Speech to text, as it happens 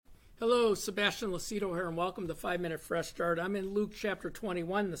Hello, Sebastian Lucido here, and welcome to 5-Minute Fresh Start. I'm in Luke chapter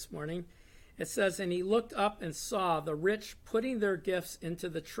 21 this morning. It says, "And he looked up and saw the rich putting their gifts into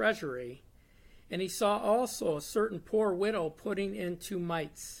the treasury, and he saw also a certain poor widow putting in 2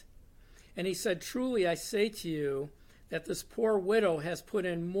 mites. And he said, Truly I say to you, that this poor widow has put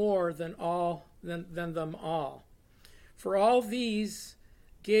in more than them all. For all these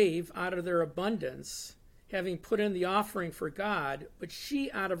gave out of their abundance, having put in the offering for God, but she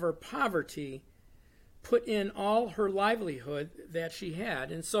out of her poverty put in all her livelihood that she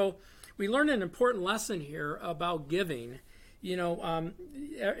had." And so we learn an important lesson here about giving.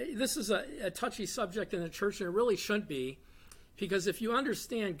 This is a touchy subject in the church, and it really shouldn't be, because if you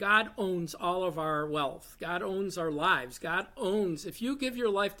understand, God owns all of our wealth. God owns our lives. If you give your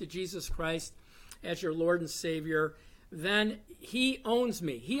life to Jesus Christ as your Lord and Savior, then he owns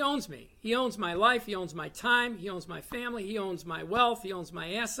me. He owns me. He owns my life. He owns my time. He owns my family. He owns my wealth. He owns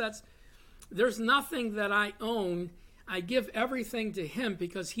my assets. There's nothing that I own. I give everything to him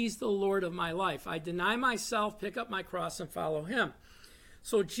because he's the Lord of my life. I deny myself, pick up my cross, and follow him.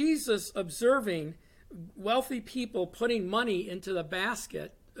 So Jesus, observing wealthy people putting money into the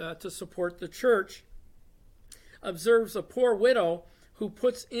basket to support the church, observes a poor widow who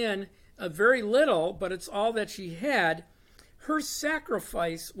puts in a very little, but it's all that she had. Her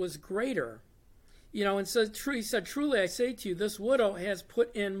sacrifice was greater. And he said, "Truly I say to you, this widow has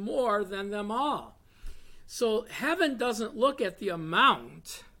put in more than them all." So heaven doesn't look at the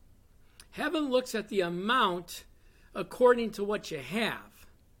amount. Heaven looks at the amount according to what you have.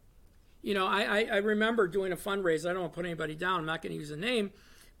 I remember doing a fundraiser. I don't want to put anybody down. I'm not going to use a name.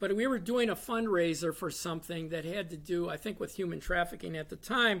 But we were doing a fundraiser for something that had to do, I think, with human trafficking at the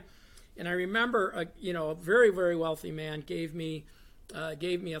time. And I remember, a very, very wealthy man gave me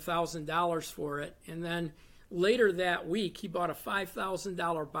 $1,000 for it. And then later that week, he bought a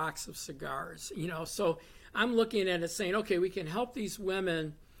 $5,000 box of cigars. So I'm looking at it saying, okay, we can help these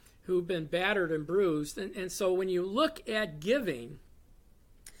women who've been battered and bruised. And so when you look at giving,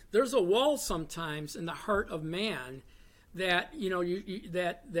 there's a wall sometimes in the heart of man that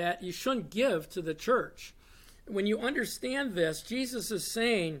that you shouldn't give to the church. When you understand this, Jesus is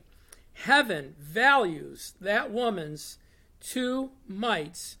saying heaven values that woman's 2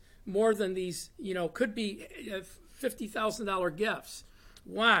 mites more than these, could be $50,000 gifts.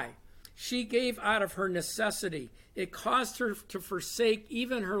 Why? She gave out of her necessity. It caused her to forsake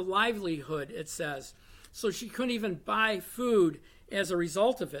even her livelihood, it says. So she couldn't even buy food as a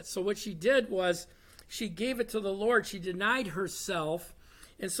result of it. So what she did was she gave it to the Lord. She denied herself.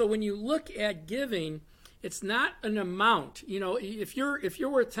 And so when you look at giving, it's not an amount. If you're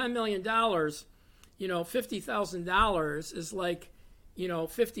worth $10 million, $50,000 is like,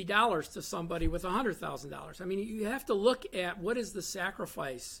 $50 to somebody with $100,000. I mean, you have to look at what is the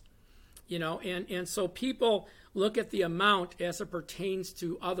sacrifice, and so people look at the amount as it pertains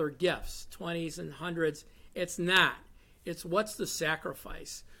to other gifts, 20s and 100s. It's not. It's what's the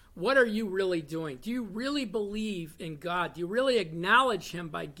sacrifice. What are you really doing? Do you really believe in God? Do you really acknowledge him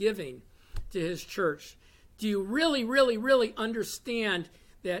by giving to his church? Do you really, really, really understand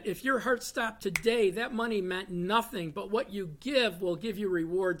that if your heart stopped today, that money meant nothing, but what you give will give you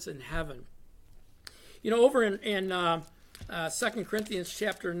rewards in heaven? Over in 2 Corinthians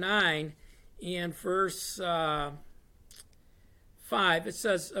chapter 9 and verse 5, it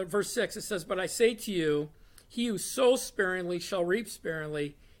says, verse 6, it says, "But I say to you, he who sows sparingly shall reap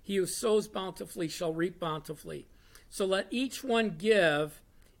sparingly. He who sows bountifully shall reap bountifully. So let each one give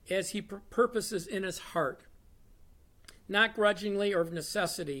as he purposes in his heart, not grudgingly or of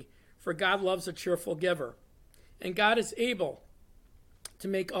necessity, for God loves a cheerful giver. And God is able to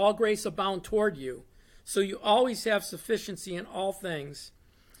make all grace abound toward you, so you always have sufficiency in all things,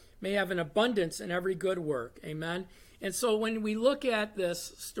 may have an abundance in every good work." Amen. And so when we look at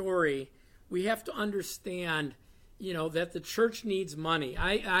this story, we have to understand, that the church needs money.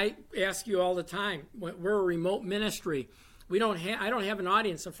 I ask you all the time, we're a remote ministry. I don't have an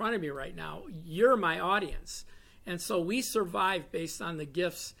audience in front of me right now. You're my audience. And so we survive based on the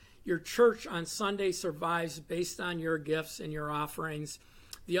gifts. Your church on Sunday survives based on your gifts and your offerings.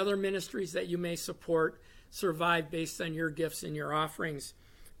 The other ministries that you may support survive based on your gifts and your offerings.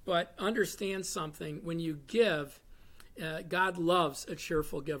 But understand something. When you give, God loves a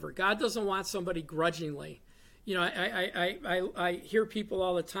cheerful giver. God doesn't want somebody grudgingly. I hear people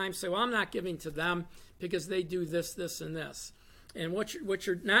all the time say, well, I'm not giving to them because they do this, this, and this. And what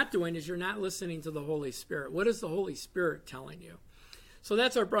you're not doing is you're not listening to the Holy Spirit. What is the Holy Spirit telling you? So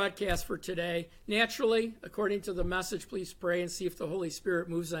that's our broadcast for today. Naturally, according to the message, please pray and see if the Holy Spirit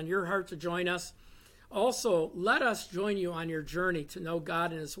moves on your heart to join us. Also, let us join you on your journey to know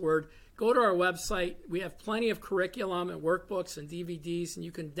God and his word. Go to our website. We have plenty of curriculum and workbooks and DVDs, and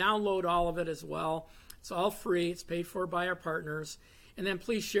you can download all of it as well. It's all free. It's paid for by our partners. And then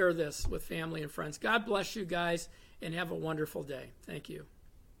please share this with family and friends. God bless you guys, and have a wonderful day. Thank you.